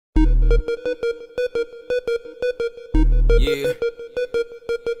Yeah.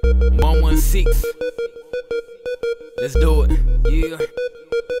 116. Let's do it. Yeah.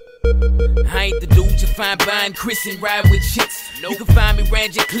 I ain't the dude you find buying Chris and ride with chicks. You can find me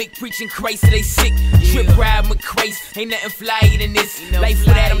round your clique preaching Christ, they sick. Trip ride with Christ, ain't nothing flyer than this. Life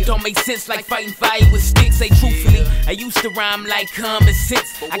without them don't make sense, like fighting fire with sticks. Say truthfully, I used to rhyme like common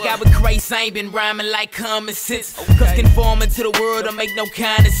sense. I got with Christ, I ain't been rhyming like common sense. Cause conforming to the world don't make no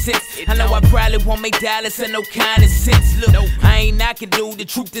kind of sense. I know I probably won't make dollars and no kind of sense. Look, I ain't knocking, dude, the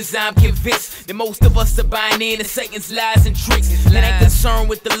truth is I'm convinced that most of us are buying into Satan's lies and tricks. And ain't concerned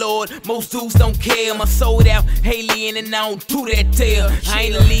with the Lord, most dudes don't care. I'm a sold out alien and I don't do that tale. I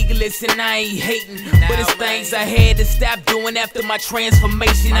ain't a legalist and I ain't hating, but it's things I had to stop doing after my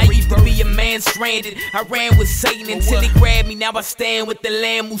transformation. I used to be a man stranded, I ran with Satan until he grabbed me. Now I stand with the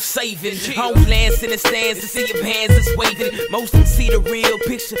Lamb who's saving. I don't glance in the stands to see if hands is waving. Most of them see the real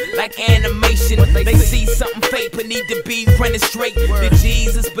picture like animation. They see something fake but need to be running straight. Did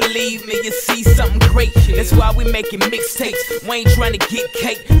Jesus believe me? You see something great. That's why we making mixtapes. We ain't trying to get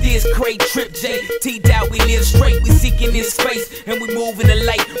cake. This crate trip J T-Doubt, we live straight. We seeking this space and we move in the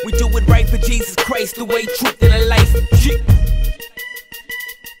light. We do it right for Jesus Christ, the way, truth, and the light.